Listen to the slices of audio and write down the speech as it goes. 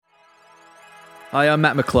Hi, I'm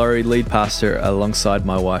Matt McClory, lead pastor alongside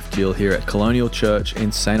my wife Jill here at Colonial Church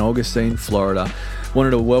in St. Augustine, Florida. Wanted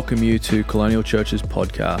to welcome you to Colonial Church's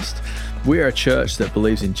podcast. We are a church that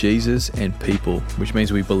believes in Jesus and people, which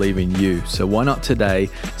means we believe in you. So why not today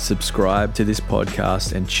subscribe to this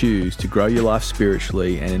podcast and choose to grow your life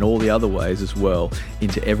spiritually and in all the other ways as well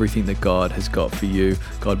into everything that God has got for you.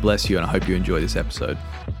 God bless you, and I hope you enjoy this episode.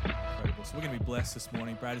 Incredible. So we're going to be blessed this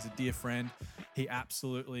morning. Brad is a dear friend. He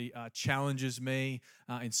absolutely challenges me,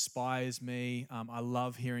 inspires me. I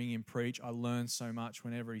love hearing him preach. I learn so much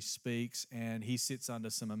whenever he speaks, and he sits under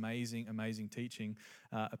some amazing, amazing teaching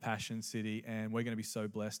at Passion City, and we're going to be so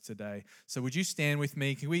blessed today. So would you stand with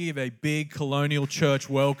me? Can we give a big Colonial Church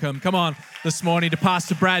welcome? Come on this morning to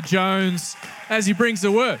Pastor Brad Jones as he brings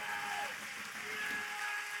the word.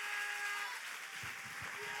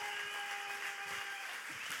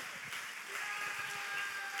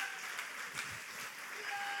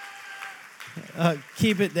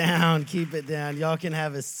 Keep it down, keep it down. Y'all can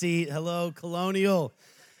have a seat. Hello, Colonial.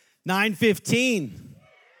 9:15.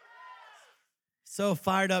 So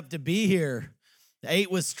fired up to be here. The 8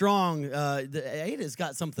 was strong. The 8 has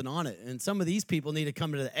got something on it, and some of these people need to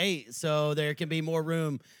come to the 8 so there can be more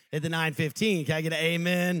room at the 9:15. Can I get an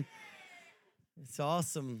amen? It's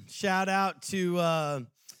awesome. Shout out to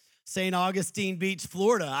St. Augustine Beach,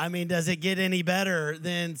 Florida. I mean, does it get any better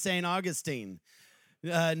than St. Augustine?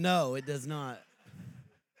 No, it does not.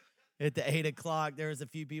 At the 8 o'clock, there was a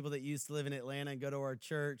few people that used to live in Atlanta and go to our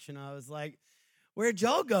church, and I was like, where'd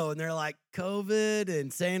y'all go? And they're like, COVID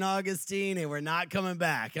and St. Augustine, and we're not coming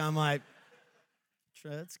back. I'm like,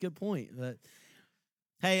 that's a good point. But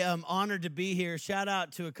hey, I'm honored to be here. Shout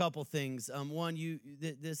out to a couple things. One,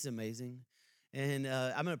 this is amazing. And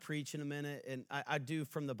I'm going to preach in a minute, and I do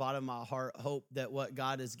from the bottom of my heart hope that what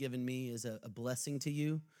God has given me is a blessing to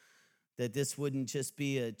you. That this wouldn't just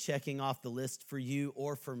be a checking off the list for you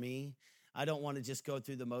or for me. I don't want to just go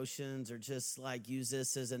through the motions or just like use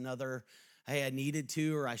this as another, hey, I needed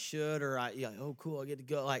to or I should or oh, cool, I get to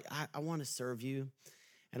go. Like, I want to serve you,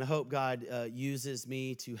 and I hope God uses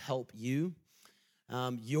me to help you.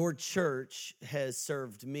 Your church has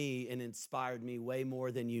served me and inspired me way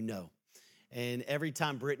more than you know. And every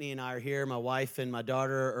time Brittany and I are here, my wife and my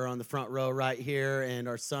daughter are on the front row right here, and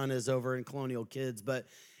our son is over in Colonial Kids, but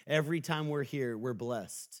every time we're here, we're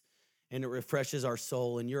blessed, and it refreshes our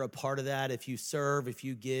soul, and you're a part of that if you serve, if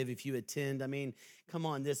you give, if you attend. I mean, come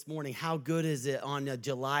on, this morning, how good is it on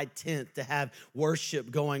July 10th to have worship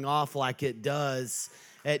going off like it does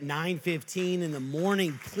at 9:15 in the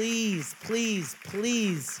morning? Please, please,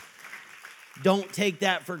 please don't take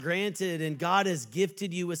that for granted, and God has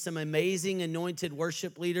gifted you with some amazing anointed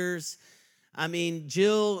worship leaders. I mean,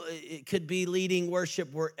 Jill could be leading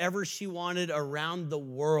worship wherever she wanted around the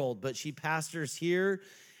world, but she pastors here,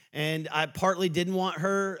 and I partly didn't want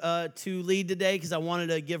her to lead today because I wanted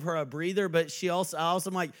to give her a breather, but I also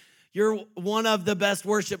am like, you're one of the best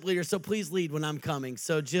worship leaders, so please lead when I'm coming.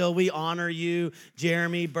 So, Jill, we honor you.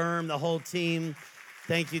 Jeremy, Berm, the whole team.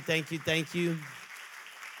 Thank you, thank you, thank you.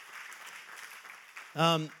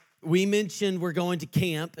 We mentioned we're going to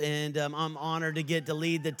camp, and I'm honored to get to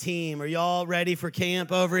lead the team. Are y'all ready for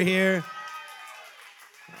camp over here?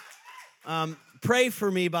 Pray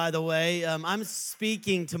for me, by the way. I'm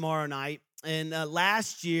speaking tomorrow night, and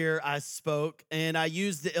last year I spoke, and I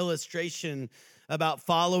used the illustration about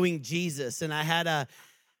following Jesus, and I had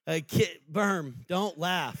a kid. Berm, don't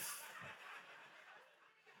laugh.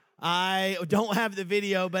 I don't have the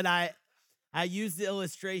video, but I used the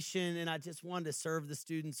illustration, and I just wanted to serve the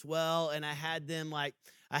students well, and I had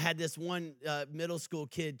this one middle school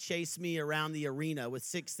kid chase me around the arena with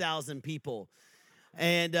 6,000 people,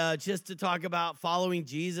 and just to talk about following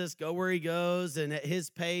Jesus, go where he goes, and at his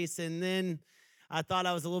pace, and then I thought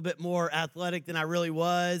I was a little bit more athletic than I really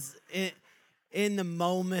was. In the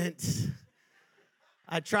moment,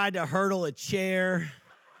 I tried to hurdle a chair,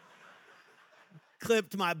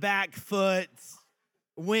 clipped my back foot,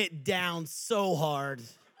 went down so hard.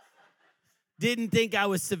 Didn't think I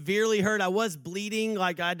was severely hurt. I was bleeding,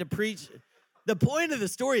 like I had to preach. The point of the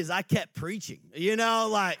story is I kept preaching,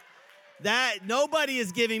 like that. Nobody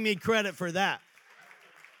is giving me credit for that.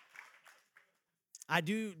 I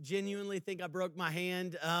do genuinely think I broke my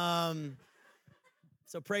hand.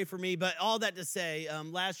 So pray for me. But all that to say,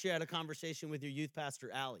 last year I had a conversation with your youth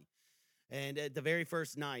pastor, Allie. And at the very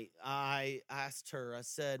first night, I asked her, I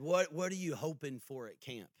said, what are you hoping for at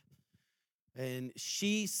camp? And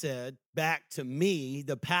she said back to me,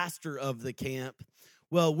 the pastor of the camp,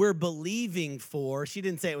 well, we're believing for, she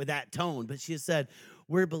didn't say it with that tone, but she said,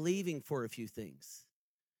 we're believing for a few things.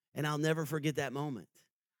 And I'll never forget that moment.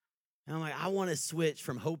 And I'm like, I want to switch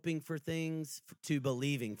from hoping for things to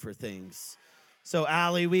believing for things. So,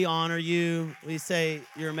 Allie, we honor you. We say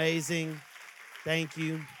you're amazing. Thank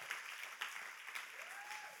you.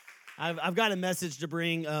 I've got a message to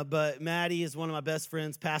bring, but Maddie is one of my best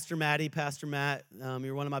friends. Pastor Maddie, Pastor Matt,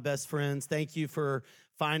 you're one of my best friends. Thank you for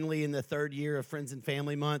finally, in the third year of Friends and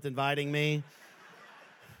Family Month, inviting me.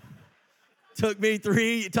 Took me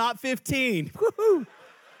top 15. Woohoo!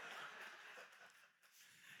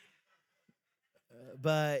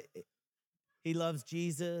 But he loves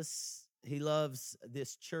Jesus. He loves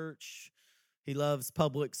this church. He loves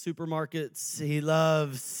public supermarkets. He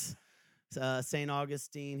loves St.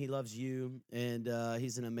 Augustine. He loves you, and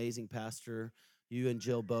he's an amazing pastor. You and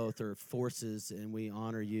Jill both are forces, and we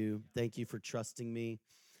honor you. Thank you for trusting me.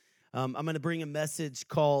 I'm going to bring a message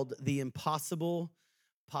called The Impossible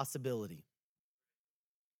Possibility.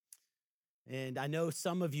 And I know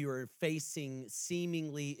some of you are facing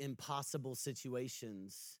seemingly impossible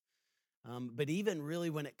situations. But even really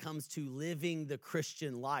when it comes to living the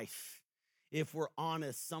Christian life, if we're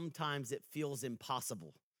honest, sometimes it feels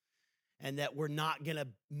impossible. And that we're not going to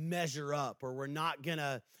measure up, or we're not going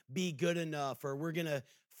to be good enough, or we're going to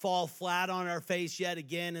fall flat on our face yet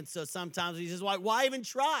again. And so sometimes we just like, why even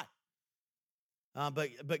try?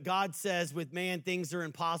 But God says with man, things are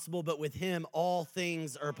impossible, but with him, all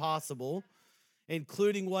things are possible,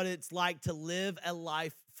 including what it's like to live a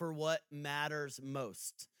life for what matters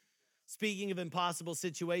most. Speaking of impossible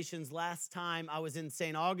situations, last time I was in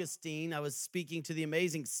St. Augustine, I was speaking to the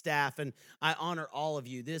amazing staff, and I honor all of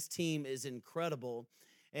you. This team is incredible.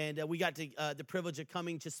 And we got the privilege of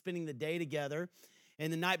coming, just spending the day together.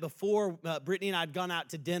 And the night before, Brittany and I had gone out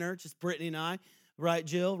to dinner, just Brittany and I. Right,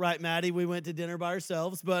 Jill? Right, Maddie? We went to dinner by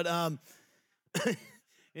ourselves. But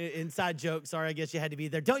inside joke, sorry, I guess you had to be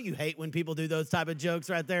there. Don't you hate when people do those type of jokes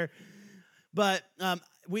right there? But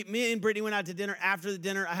me and Brittany went out to dinner. After the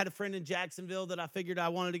dinner, I had a friend in Jacksonville that I figured I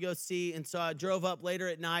wanted to go see. And so I drove up later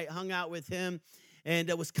at night, hung out with him, and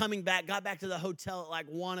was coming back, got back to the hotel at like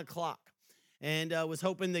 1 o'clock. And was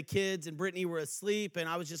hoping the kids and Brittany were asleep, and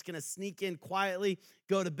I was just going to sneak in quietly,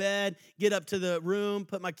 go to bed, get up to the room,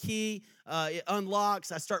 put my key, it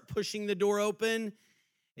unlocks. I start pushing the door open,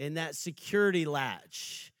 and that security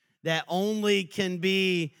latch that only can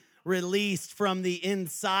be released from the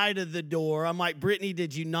inside of the door. I'm like, Brittany,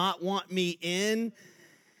 did you not want me in?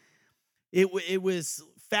 It was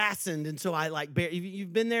fastened, and so I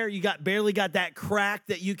you've been there, you barely got that crack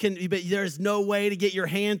that you can, but there's no way to get your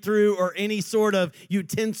hand through or any sort of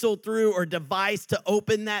utensil through or device to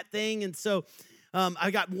open that thing. And so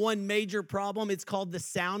I got one major problem. It's called the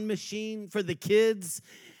sound machine for the kids,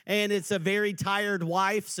 and it's a very tired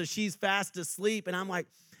wife, so she's fast asleep, and I'm like,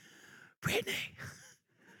 Brittany,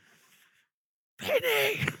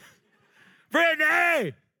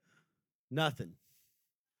 nothing.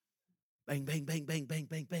 Bang, bang, bang, bang, bang,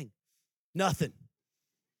 bang, bang. Nothing.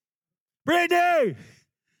 Brittany!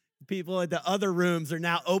 People at the other rooms are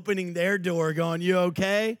now opening their door going, you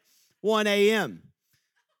okay? 1 a.m.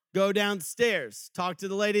 Go downstairs. Talk to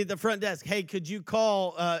the lady at the front desk. Hey, could you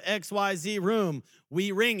call XYZ room?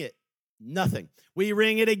 We ring it. Nothing. We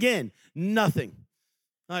ring it again. Nothing.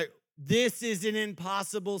 Like, this is an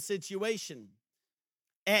impossible situation.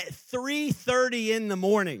 At 3:30 in the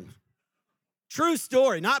morning, true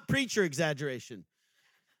story, not preacher exaggeration.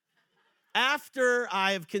 After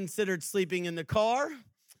I have considered sleeping in the car,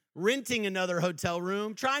 renting another hotel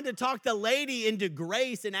room, trying to talk the lady into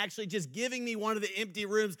grace and actually just giving me one of the empty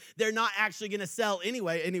rooms they're not actually going to sell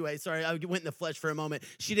anyway. Anyway, sorry, I went in the flesh for a moment.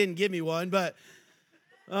 She didn't give me one, but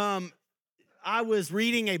I was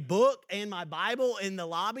reading a book and my Bible in the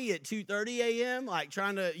lobby at 2:30 a.m., like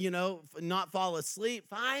trying to, not fall asleep.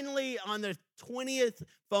 Finally, on the 20th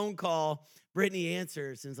phone call, Brittany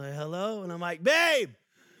answers and is like, hello? And I'm like, babe.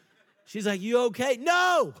 She's like, you okay?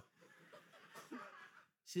 No.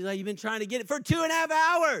 She's like, you've been trying to get it for 2.5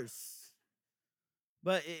 hours.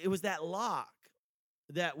 But it was that lock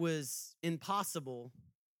that was impossible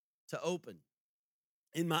to open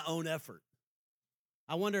in my own effort.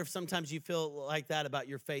 I wonder if sometimes you feel like that about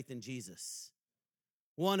your faith in Jesus.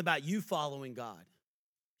 One, about you following God.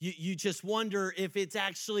 You just wonder if it's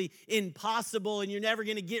actually impossible and you're never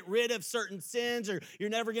going to get rid of certain sins, or you're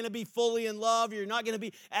never going to be fully in love, or you're not going to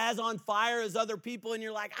be as on fire as other people, and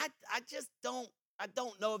you're like, I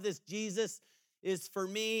don't know if this Jesus is for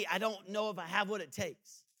me. I don't know if I have what it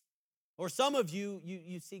takes. Or some of you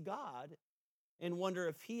see God and wonder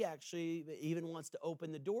if he actually even wants to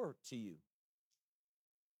open the door to you.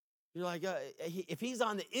 You're like, if he's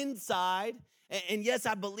on the inside, and yes,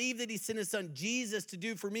 I believe that he sent his son Jesus to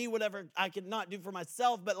do for me whatever I could not do for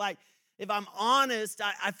myself, but like, if I'm honest,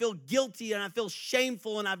 I feel guilty and I feel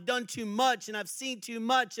shameful and I've done too much and I've seen too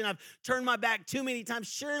much and I've turned my back too many times.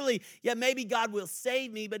 Surely, yeah, maybe God will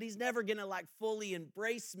save me, but he's never going to like fully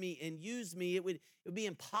embrace me and use me. It would be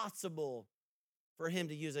impossible for him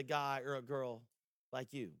to use a guy or a girl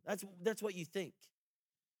like you. That's what you think.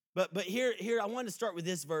 But here I want to start with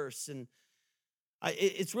this verse, and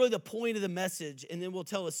it's really the point of the message, and then we'll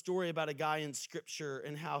tell a story about a guy in Scripture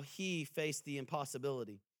and how he faced the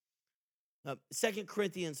impossibility. 2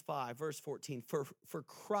 Corinthians 5, verse 14, for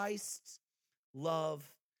Christ's love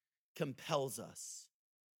compels us,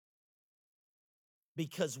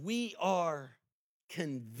 because we are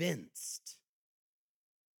convinced.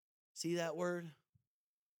 See that word?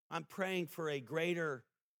 I'm praying for a greater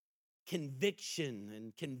conviction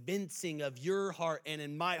and convincing of your heart and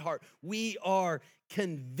in my heart. We are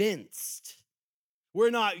convinced. We're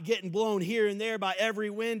not getting blown here and there by every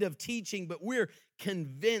wind of teaching, but we're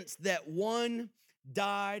convinced that one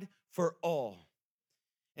died for all,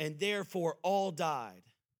 and therefore all died.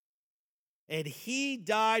 And he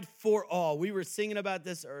died for all. We were singing about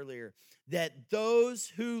this earlier, that those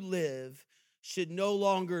who live should no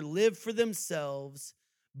longer live for themselves,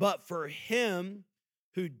 but for him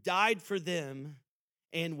who died for them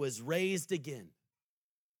and was raised again.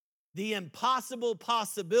 The impossible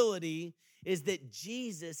possibility is that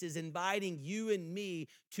Jesus is inviting you and me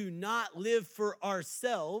to not live for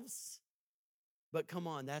ourselves, but come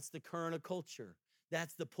on, that's the current of culture.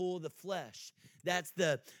 That's the pull of the flesh. That's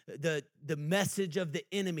the message of the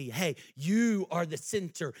enemy. Hey, you are the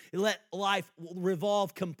center. Let life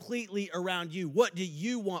revolve completely around you. What do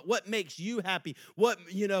you want? What makes you happy? What,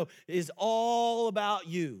 is all about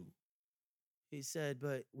you. He said,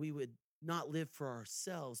 but we would not live for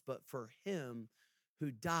ourselves, but for him who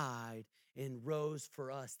died and rose for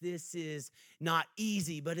us. This is not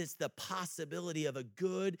easy, but it's the possibility of a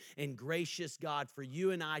good and gracious God for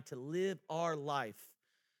you and I to live our life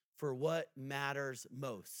for what matters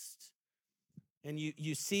most. And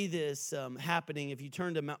you see this happening. If you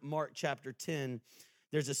turn to Mark chapter 10,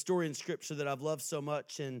 there's a story in Scripture that I've loved so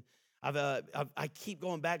much, and I keep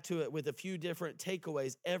going back to it with a few different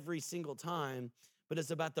takeaways every single time, but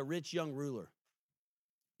it's about the rich young ruler.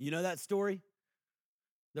 You know that story?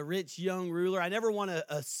 The rich young ruler. I never want to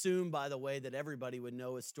assume, by the way, that everybody would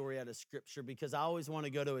know a story out of Scripture, because I always want to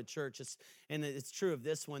go to a church, and it's true of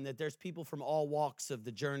this one, that there's people from all walks of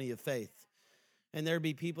the journey of faith. And there'd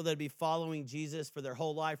be people that'd be following Jesus for their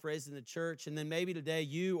whole life, raised in the church, and then maybe today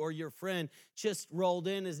you or your friend just rolled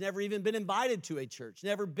in, has never even been invited to a church,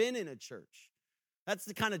 never been in a church. That's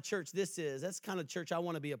the kind of church this is. That's the kind of church I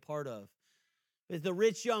want to be a part of. The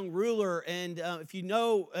rich young ruler, and if you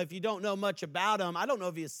don't know much about him, I don't know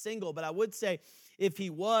if he is single, but I would say if he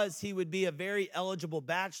was, he would be a very eligible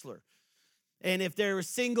bachelor. And if there were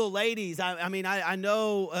single ladies, I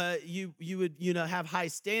know you would have high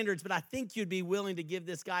standards, but I think you'd be willing to give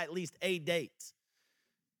this guy at least a date.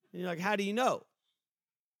 And you're like, how do you know?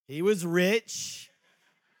 He was rich,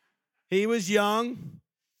 he was young,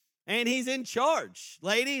 and he's in charge.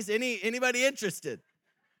 Ladies, anybody interested?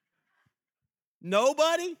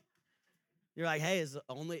 Nobody? You're like, hey,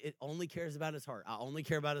 it only cares about his heart. I only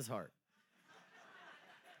care about his heart.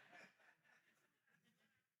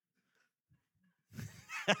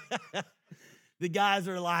 The guys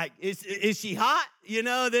are like, is she hot?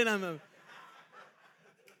 Then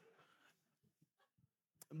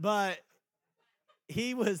but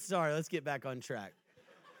he was, sorry, let's get back on track.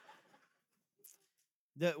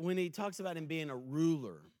 When he talks about him being a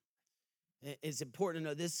ruler, it's important to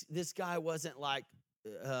know this guy wasn't like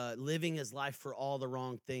living his life for all the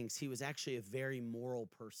wrong things. He was actually a very moral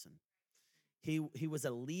person. He was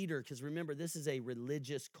a leader, because remember, this is a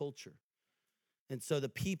religious culture. And so the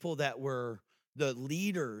people that were the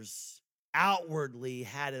leaders outwardly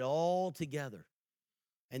had it all together.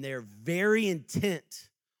 And they're very intent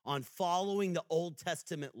on following the Old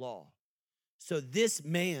Testament law. So this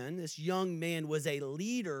young man was a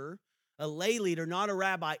leader, a lay leader, not a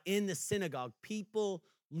rabbi, in the synagogue. People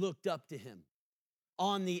looked up to him.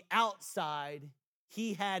 On the outside,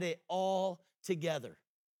 he had it all together.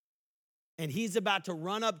 And he's about to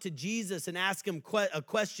run up to Jesus and ask him a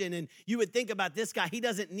question. And you would think about this guy. He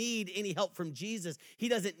doesn't need any help from Jesus. He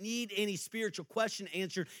doesn't need any spiritual question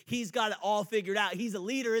answered. He's got it all figured out. He's a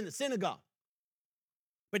leader in the synagogue.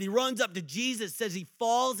 But he runs up to Jesus, says he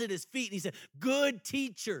falls at his feet, and he said, good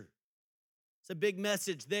teacher. It's a big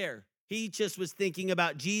message there. He just was thinking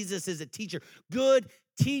about Jesus as a teacher. Good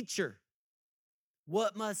teacher.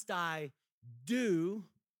 What must I do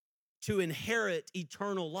to inherit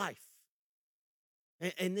eternal life?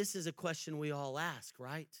 And this is a question we all ask,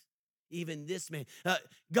 right? Even this man.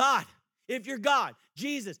 God, if you're God,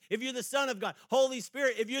 Jesus, if you're the Son of God, Holy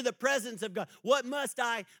Spirit, if you're the presence of God, what must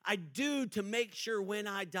I do to make sure when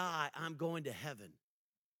I die, I'm going to heaven?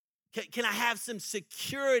 Can I have some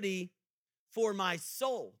security for my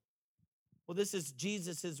soul? Well, this is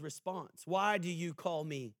Jesus' response. Why do you call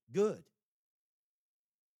me good?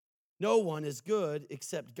 No one is good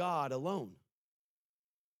except God alone.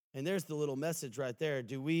 And there's the little message right there.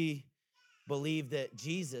 Do we believe that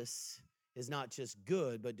Jesus is not just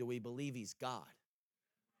good, but do we believe he's God?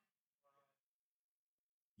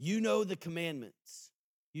 You know the commandments.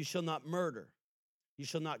 You shall not murder. You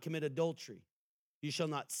shall not commit adultery. You shall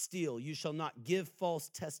not steal. You shall not give false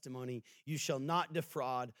testimony. You shall not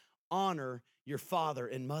defraud. Honor your father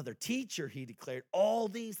and mother. Teacher, he declared, all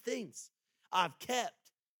these things I've kept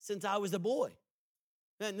since I was a boy.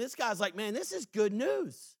 And this guy's like, man, this is good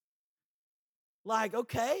news. Like,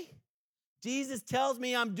 okay, Jesus tells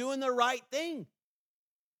me I'm doing the right thing.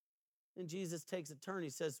 And Jesus takes a turn. He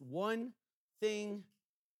says, one thing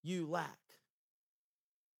you lack.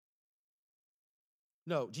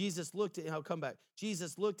 No, Jesus looked at him. I'll come back.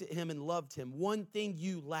 Jesus looked at him and loved him. One thing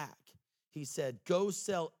you lack. He said, go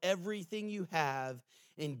sell everything you have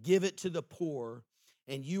and give it to the poor,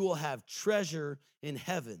 and you will have treasure in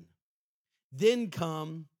heaven. Then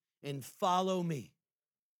come and follow me.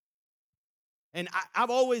 And I've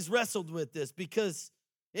always wrestled with this because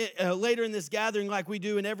later in this gathering, like we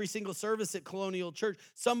do in every single service at Colonial Church,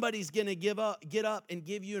 somebody's going to get up and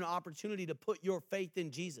give you an opportunity to put your faith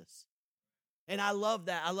in Jesus. And I love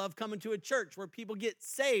that. I love coming to a church where people get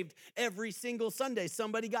saved every single Sunday.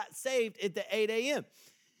 Somebody got saved at the 8 a.m.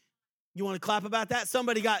 You want to clap about that?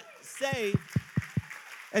 Somebody got saved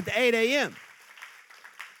at the 8 a.m.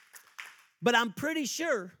 But I'm pretty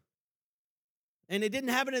sure, and it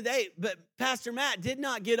didn't happen at the 8, but Pastor Matt did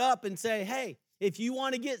not get up and say, hey, if you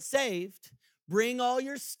want to get saved, bring all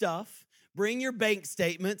your stuff, bring your bank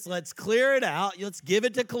statements, let's clear it out, let's give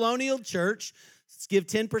it to Colonial Church, let's give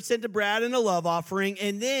 10% to Brad and a love offering,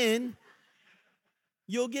 and then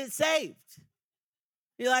you'll get saved.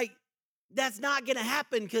 You're like, that's not going to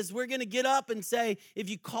happen because we're going to get up and say, if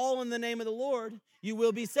you call in the name of the Lord, you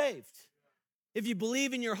will be saved. If you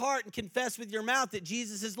believe in your heart and confess with your mouth that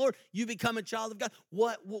Jesus is Lord, you become a child of God.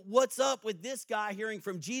 What's up with this guy hearing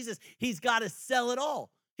from Jesus? He's got to sell it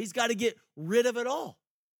all. He's got to get rid of it all.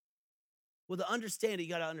 Well, to understand it, you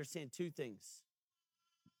got to understand two things.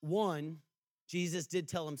 One, Jesus did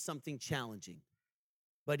tell him something challenging,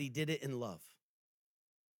 but he did it in love.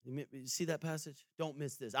 You see that passage? Don't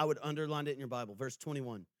miss this. I would underline it in your Bible. Verse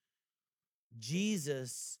 21.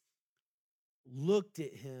 Jesus looked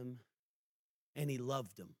at him and he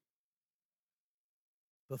loved him.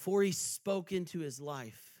 Before he spoke into his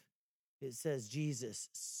life, it says Jesus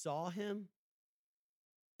saw him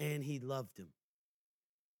and he loved him.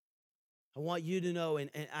 I want you to know, and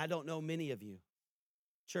I don't know many of you,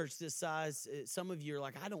 church this size, some of you are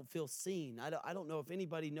like, I don't feel seen. I don't know if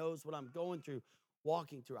anybody knows what I'm going through,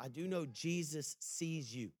 walking through. I do know Jesus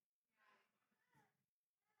sees you.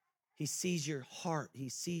 He sees your heart. He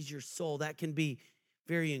sees your soul. That can be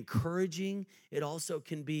very encouraging. It also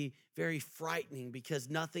can be very frightening because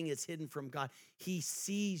nothing is hidden from God. He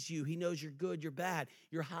sees you. He knows you're good, you're bad,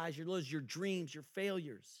 your highs, your lows, your dreams, your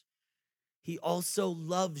failures. He also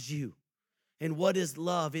loves you. And what is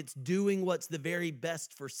love? It's doing what's the very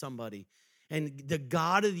best for somebody. And the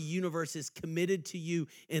God of the universe is committed to you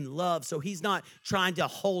in love. So he's not trying to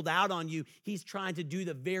hold out on you. He's trying to do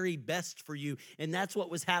the very best for you. And that's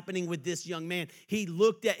what was happening with this young man. He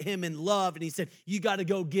looked at him in love and he said, you got to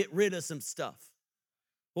go get rid of some stuff.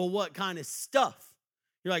 Well, what kind of stuff?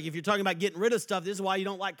 You're like, if you're talking about getting rid of stuff, this is why you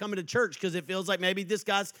don't like coming to church, because it feels like maybe this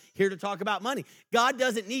guy's here to talk about money. God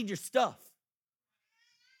doesn't need your stuff.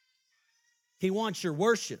 He wants your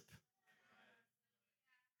worship.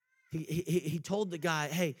 He told the guy,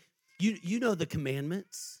 hey, you know the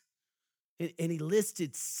commandments. And he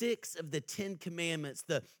listed 6 of the 10 commandments,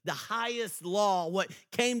 the highest law, what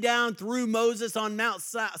came down through Moses on Mount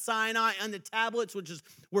Sinai on the tablets, which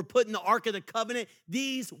were put in the Ark of the Covenant.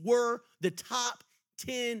 These were the top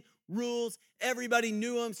 10 rules. Everybody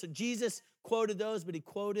knew them. So Jesus quoted those, but he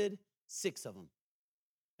quoted 6 of them.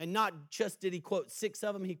 And not just did he quote 6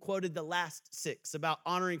 of them, he quoted the last 6 about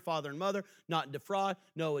honoring father and mother, not defraud,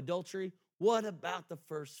 no adultery. What about the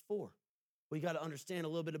first 4? We got to understand a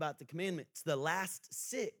little bit about the commandments. The last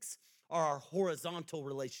 6 are our horizontal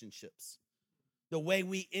relationships, the way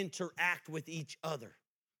we interact with each other,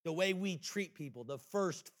 the way we treat people. The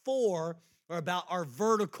first 4 are about our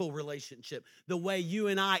vertical relationship, the way you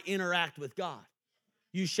and I interact with God.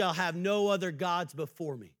 You shall have no other gods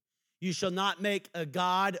before me. You shall not make a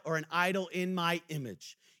god or an idol in my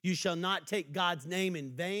image. You shall not take God's name in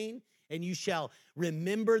vain, and you shall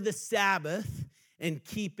remember the Sabbath and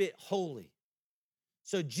keep it holy.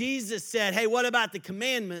 So Jesus said, hey, what about the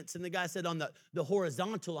commandments? And the guy said, on the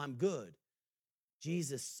horizontal, I'm good.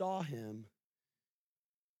 Jesus saw him,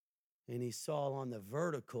 and he saw on the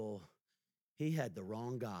vertical, he had the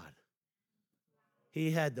wrong God.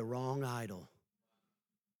 He had the wrong idol.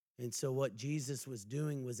 And so what Jesus was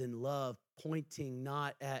doing was in love, pointing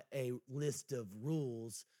not at a list of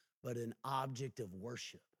rules, but an object of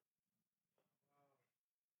worship.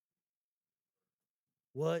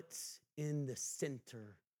 What's in the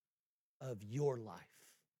center of your life?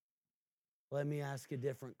 Let me ask a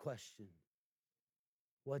different question.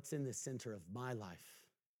 What's in the center of my life?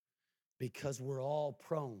 Because we're all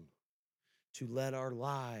prone to let our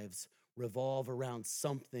lives revolve around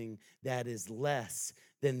something that is less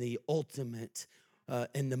than the ultimate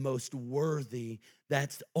and the most worthy.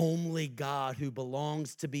 That's only God who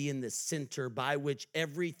belongs to be in the center by which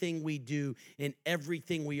everything we do and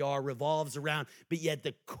everything we are revolves around. But yet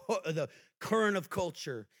the current of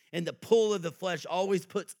culture and the pull of the flesh always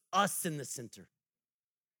puts us in the center.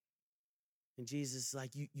 And Jesus is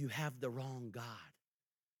like, you have the wrong God.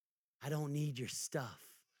 I don't need your stuff.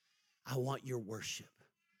 I want your worship.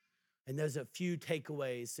 And there's a few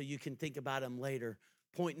takeaways so you can think about them later.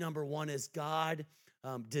 Point number one is God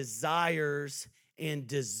desires and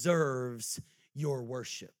deserves your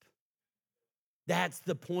worship. That's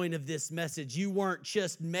the point of this message. You weren't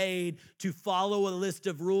just made to follow a list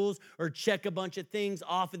of rules or check a bunch of things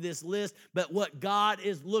off of this list, but what God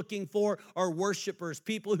is looking for are worshipers,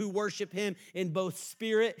 people who worship him in both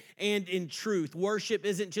spirit and in truth. Worship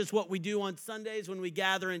isn't just what we do on Sundays when we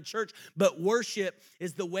gather in church, but worship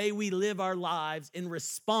is the way we live our lives in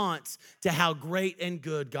response to how great and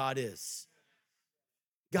good God is.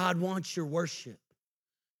 God wants your worship.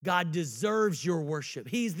 God deserves your worship.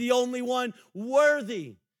 He's the only one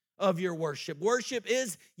worthy of your worship. Worship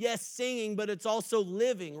is, yes, singing, but it's also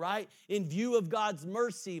living, right? In view of God's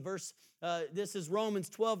mercy. This is Romans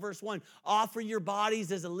 12, verse 1. Offer your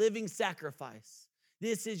bodies as a living sacrifice.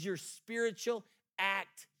 This is your spiritual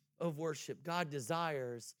act of worship. God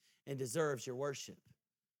desires and deserves your worship.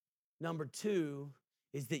 Number two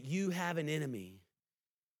is that you have an enemy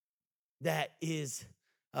that is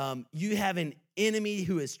you have an enemy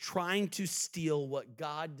who is trying to steal what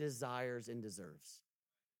God desires and deserves.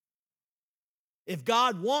 If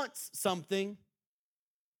God wants something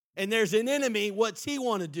and there's an enemy, what's he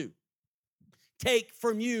want to do? Take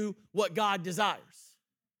from you what God desires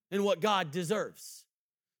and what God deserves.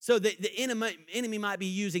 So the enemy might be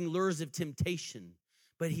using lures of temptation,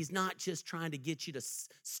 but he's not just trying to get you to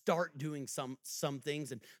start doing some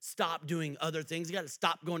things and stop doing other things. You got to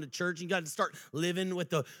stop going to church. You got to start living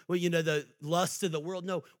with the lust of the world.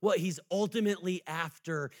 No, what he's ultimately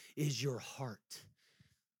after is your heart.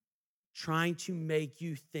 Trying to make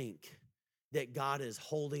you think that God is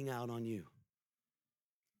holding out on you.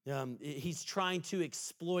 He's trying to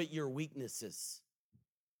exploit your weaknesses.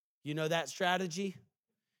 You know that strategy?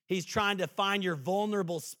 He's trying to find your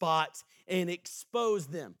vulnerable spots and expose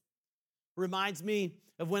them. Reminds me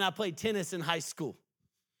of when I played tennis in high school.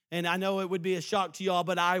 And I know it would be a shock to y'all,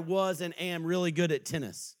 but I was and am really good at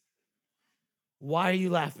tennis. Why are you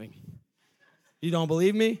laughing? You don't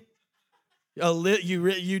believe me?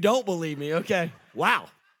 You don't believe me, okay. Wow.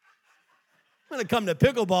 I'm going to come to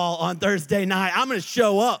pickleball on Thursday night. I'm going to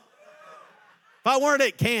show up. If I weren't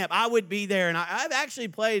at camp, I would be there. And I've actually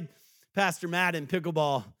played Pastor Matt in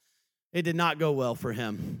pickleball. It did not go well for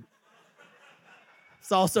him.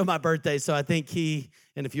 It's also my birthday, so I think he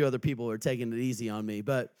and a few other people are taking it easy on me.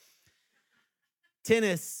 But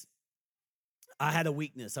tennis, I had a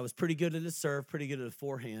weakness. I was pretty good at a serve, pretty good at a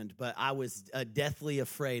forehand, but I was deathly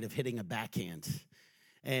afraid of hitting a backhand.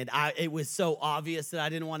 And it was so obvious that I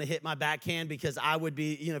didn't want to hit my backhand because I would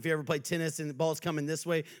be, if you ever played tennis and the ball's coming this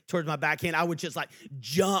way towards my backhand, I would just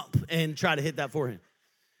jump and try to hit that forehand.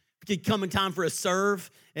 Coming time for a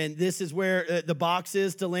serve, and this is where the box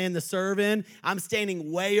is to land the serve in. I'm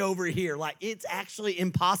standing way over here. It's actually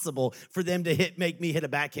impossible for them to make me hit a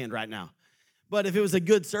backhand right now. But if it was a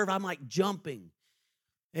good serve, I'm jumping.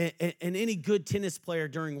 And any good tennis player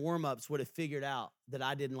during warm-ups would have figured out that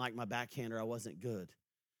I didn't like my backhand or I wasn't good.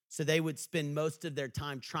 So they would spend most of their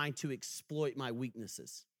time trying to exploit my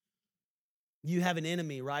weaknesses. You have an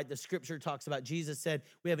enemy, right? The scripture talks about, Jesus said,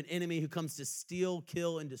 we have an enemy who comes to steal,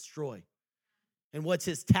 kill, and destroy. And what's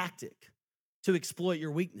his tactic? To exploit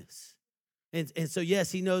your weakness. And so,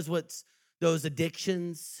 yes, he knows what's those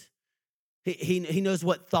addictions. He knows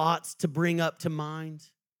what thoughts to bring up to mind.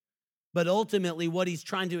 But ultimately, what he's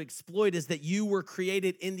trying to exploit is that you were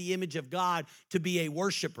created in the image of God to be a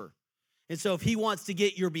worshiper. And so if he wants to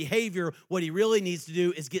get your behavior, what he really needs to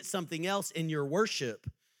do is get something else in your worship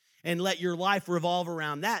and let your life revolve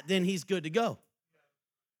around that. Then he's good to go.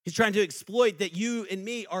 He's trying to exploit that you and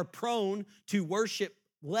me are prone to worship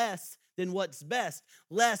less than what's best,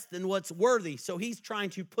 less than what's worthy. So he's trying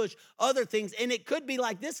to push other things. And it could be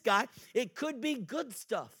like this guy. It could be good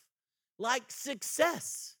stuff, like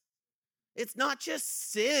success. It's not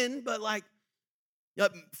just sin, but like,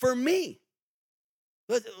 for me,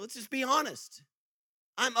 let's just be honest.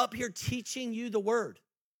 I'm up here teaching you the word.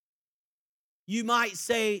 You might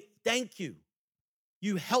say, thank you.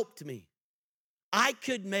 You helped me. I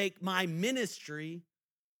could make my ministry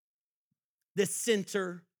the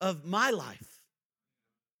center of my life.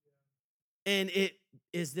 And it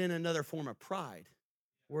is then another form of pride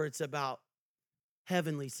where it's about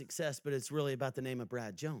heavenly success, but it's really about the name of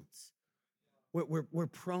Brad Jones. We're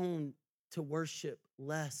prone to worship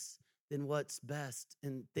less than what's best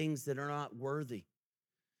and things that are not worthy.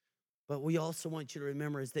 But we also want you to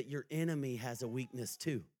remember is that your enemy has a weakness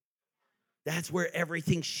too. That's where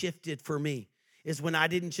everything shifted for me. Is when I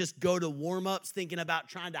didn't just go to warm-ups thinking about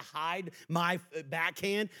trying to hide my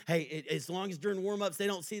backhand. Hey, as long as during warm-ups they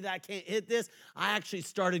don't see that I can't hit this, I actually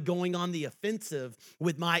started going on the offensive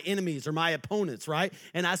with my enemies or my opponents, right?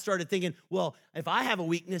 And I started thinking, well, if I have a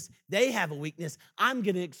weakness, they have a weakness, I'm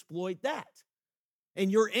going to exploit that.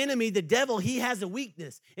 And your enemy, the devil, he has a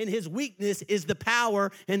weakness, and his weakness is the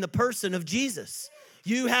power and the person of Jesus.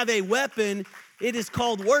 You have a weapon, it is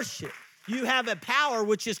called worship. You have a power,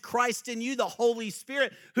 which is Christ in you, the Holy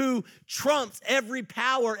Spirit, who trumps every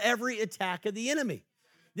power, every attack of the enemy.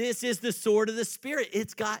 This is the sword of the Spirit.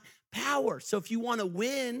 It's got power. So if you want to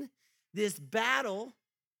win this battle,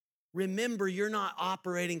 remember you're not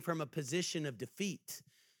operating from a position of defeat,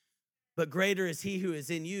 but greater is he who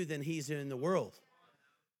is in you than he's in the world.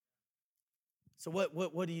 So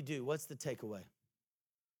what do you do? What's the takeaway?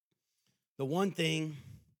 The one thing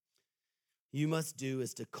you must do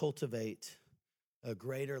is to cultivate a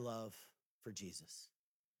greater love for Jesus.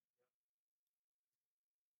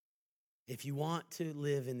 If you want to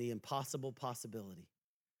live in the impossible possibility,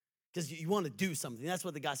 because you want to do something, that's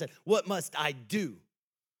what the guy said. What must I do?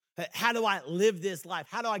 How do I live this life?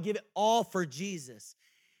 How do I give it all for Jesus?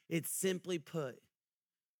 It's simply put,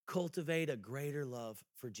 cultivate a greater love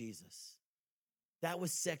for Jesus. That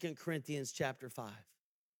was 2 Corinthians chapter 5,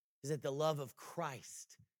 is that the love of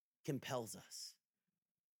Christ compels us.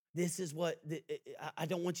 This is what, I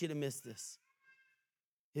don't want you to miss this.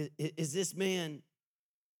 Is this man,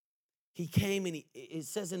 he came and it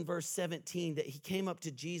says in verse 17 that he came up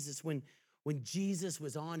to Jesus when Jesus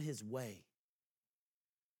was on his way.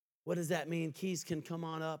 What does that mean? Keys can come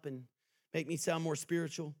on up and make me sound more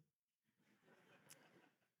spiritual.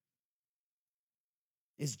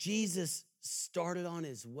 Is Jesus started on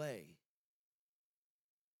his way.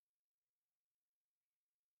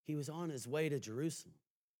 He was on his way to Jerusalem.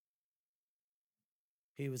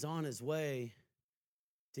 He was on his way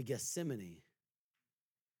to Gethsemane.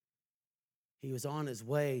 He was on his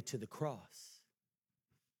way to the cross.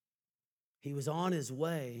 He was on his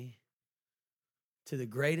way to the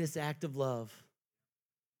greatest act of love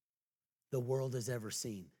the world has ever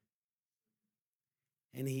seen.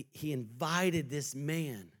 And he invited this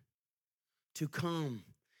man to come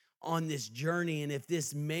on this journey. And if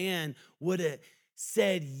this man would have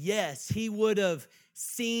said yes, he would have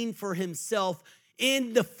seen for himself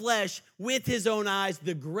in the flesh with his own eyes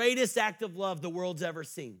the greatest act of love the world's ever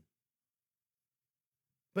seen.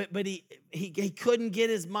 But he couldn't get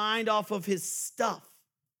his mind off of his stuff.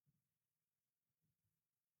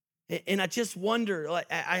 And I just wonder,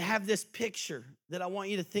 I have this picture that I want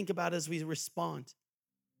you to think about as we respond.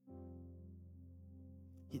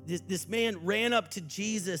 This man ran up to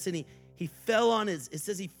Jesus and he fell on his, it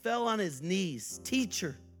says he fell on his knees.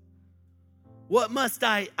 Teacher, what must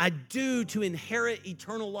I do to inherit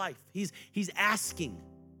eternal life? He's asking.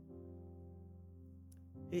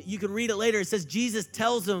 You can read it later. It says Jesus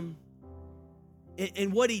tells him,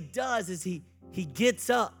 and what he does is he gets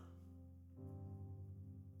up.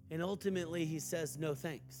 And ultimately he says, no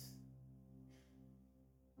thanks.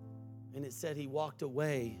 And it said he walked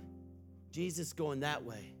away. Jesus going that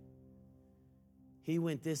way. He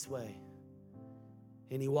went this way.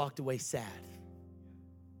 And he walked away sad.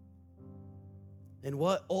 And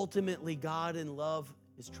what ultimately God in love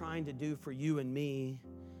is trying to do for you and me,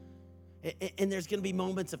 and there's going to be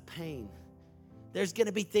moments of pain. There's going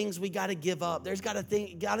to be things we got to give up. There's got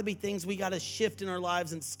to be things we got to shift in our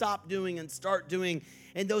lives and stop doing and start doing.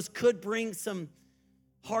 And those could bring some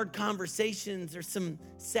hard conversations. There's some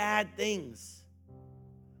sad things.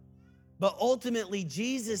 But ultimately,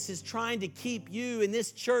 Jesus is trying to keep you, and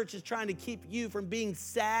this church is trying to keep you from being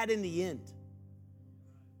sad in the end.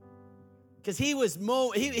 Because he was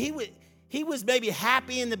maybe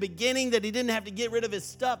happy in the beginning that he didn't have to get rid of his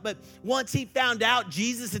stuff, but once he found out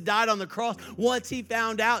Jesus had died on the cross, once he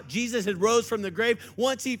found out Jesus had rose from the grave,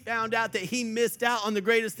 once he found out that he missed out on the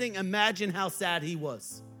greatest thing, imagine how sad he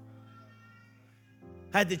was.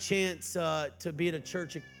 I had the chance to be at a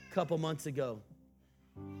church a couple months ago.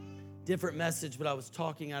 Different message, but I was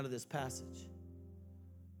talking out of this passage.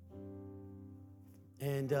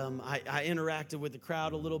 And I interacted with the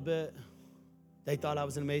crowd a little bit. They thought I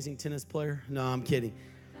was an amazing tennis player. No, I'm kidding.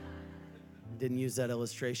 Didn't use that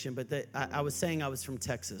illustration, but I was saying I was from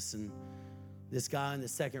Texas, and this guy in the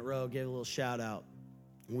second row gave a little shout out,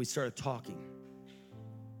 and we started talking.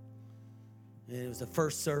 And it was the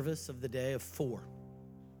first service of the day of 4.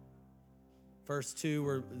 First 2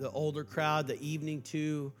 were the older crowd. The evening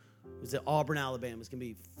 2 was at Auburn, Alabama. It's going to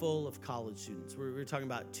be full of college students. We're talking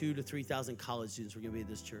about 2,000 to 3,000 college students were going to be at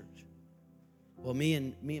this church. Well, me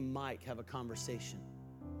and Mike have a conversation.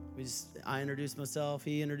 I introduced myself.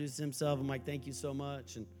 He introduced himself. I'm like, thank you so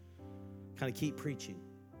much, and kind of keep preaching.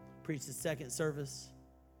 Preach the second service.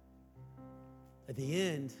 At the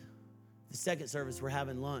end, the second service, we're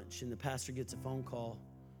having lunch, and the pastor gets a phone call.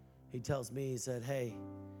 He tells me, he said, hey,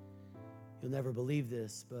 you'll never believe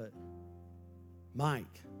this, but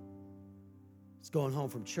Mike is going home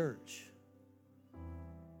from church.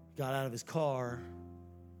 Got out of his car,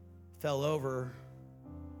 fell over,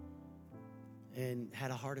 and had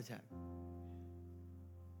a heart attack.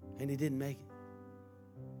 And he didn't make it.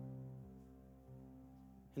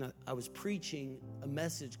 And I was preaching a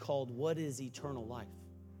message called, What is Eternal Life?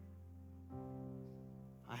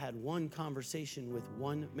 I had one conversation with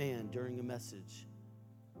one man during a message.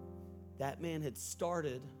 That man had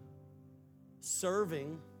started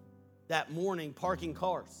serving that morning, parking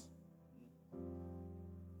cars.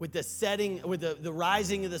 With the setting, with the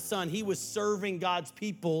rising of the sun, he was serving God's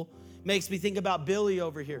people. Makes me think about Billy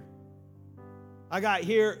over here. I got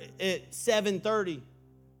here at 7:30.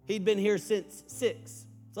 He'd been here since 6.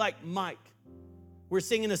 It's like Mike. We're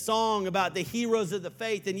singing a song about the heroes of the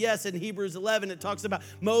faith. And yes, in Hebrews 11, it talks about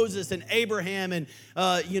Moses and Abraham and,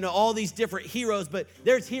 all these different heroes. But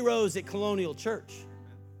there's heroes at Colonial Church.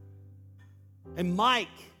 And Mike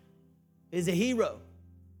is a hero.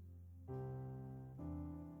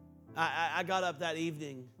 I got up that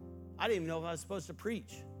evening. I didn't even know if I was supposed to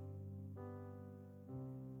preach.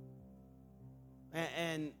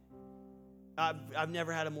 And I've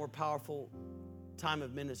never had a more powerful time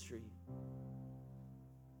of ministry.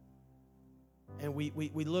 And we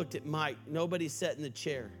looked at Mike. Nobody sat in the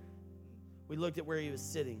chair. We looked at where he was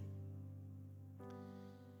sitting.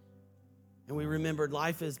 And we remembered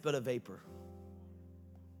life is but a vapor.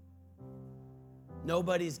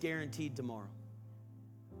 Nobody's guaranteed tomorrow.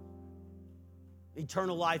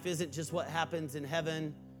 Eternal life isn't just what happens in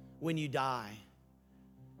heaven when you die,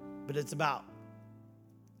 but it's about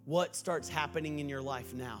what starts happening in your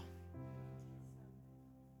life now.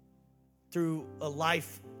 Through a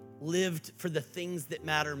life lived for the things that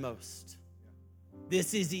matter most.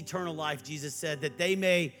 This is eternal life, Jesus said, that they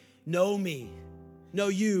may know me, know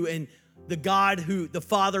you, and the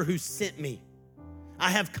Father who sent me.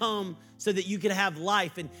 I have come so that you can have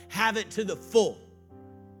life and have it to the full.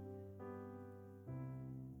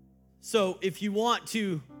 So if you want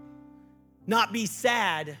to not be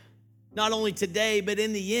sad, not only today, but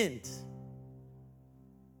in the end,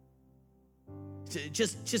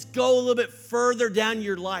 just go a little bit further down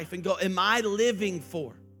your life and go, am I living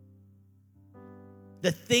for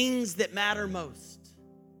the things that matter most?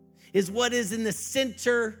 Is what is in the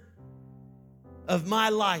center of my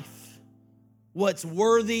life what's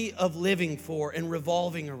worthy of living for and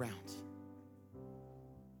revolving around?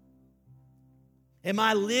 Am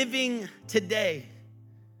I living today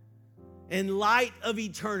in light of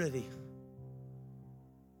eternity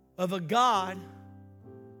of a God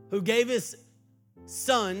who gave his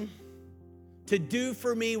Son to do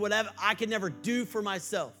for me whatever I could never do for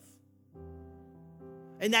myself?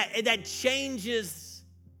 And that changes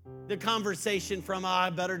the conversation from,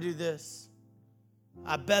 I better do this,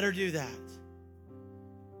 I better do that.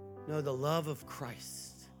 No, the love of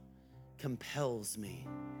Christ compels me.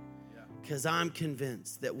 Because I'm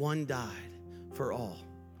convinced that one died for all.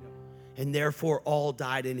 And therefore all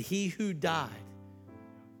died. And he who died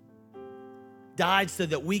so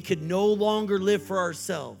that we could no longer live for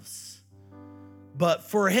ourselves, but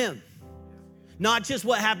for him. Not just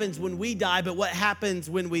what happens when we die, but what happens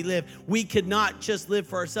when we live. We could not just live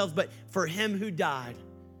for ourselves, but for him who died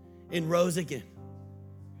and rose again.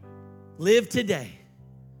 Live today,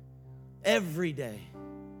 every day,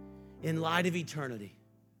 in light of eternity.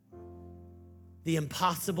 The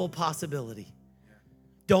impossible possibility.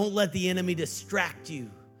 Don't let the enemy distract you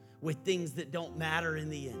with things that don't matter in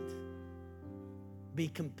the end. Be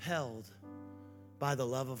compelled by the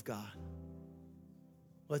love of God.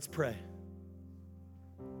 Let's pray.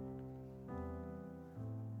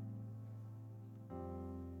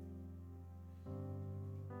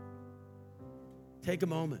 Take a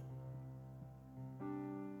moment.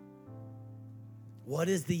 What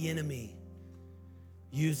is the enemy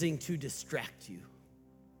using to distract you?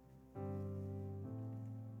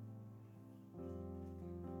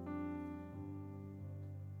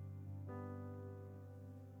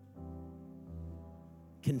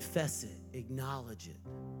 Confess it, acknowledge it.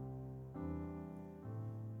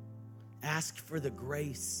 Ask for the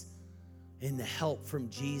grace and the help from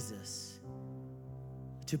Jesus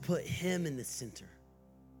to put him in the center.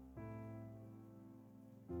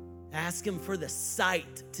 Ask him for the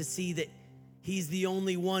sight to see that he's the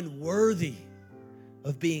only one worthy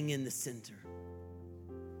of being in the center.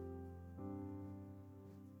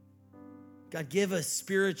 God, give us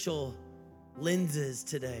spiritual lenses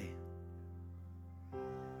today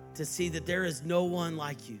to see that there is no one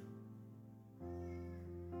like you.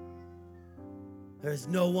 There is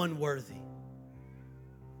no one worthy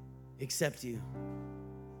except you.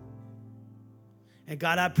 And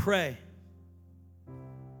God, I pray,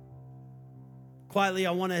 quietly,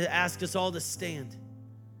 I want to ask us all to stand.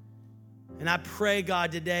 And I pray,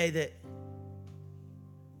 God, today that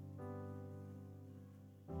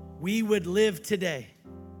we would live today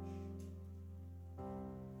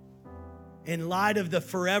in light of the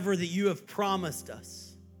forever that you have promised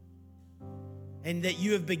us and that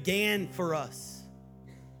you have began for us.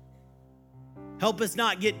 Help us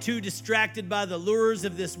not get too distracted by the lures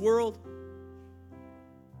of this world,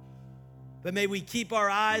 but may we keep our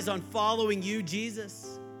eyes on following you,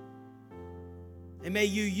 Jesus. And may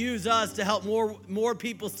you use us to help more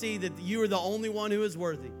people see that you are the only one who is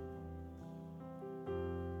worthy.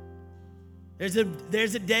 There's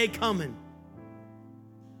a day coming.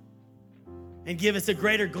 And give us a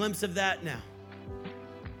greater glimpse of that now.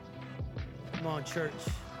 Come on, church.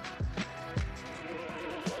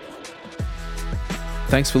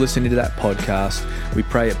 Thanks for listening to that podcast. We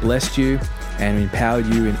pray it blessed you and empowered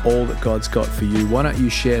you in all that God's got for you. Why don't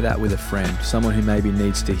you share that with a friend, someone who maybe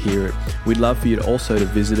needs to hear it? We'd love for you to also to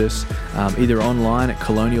visit us either online at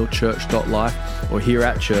colonialchurch.life or here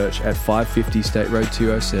at church at 550 State Road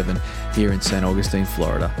 207 here in St. Augustine,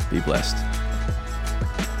 Florida. Be blessed.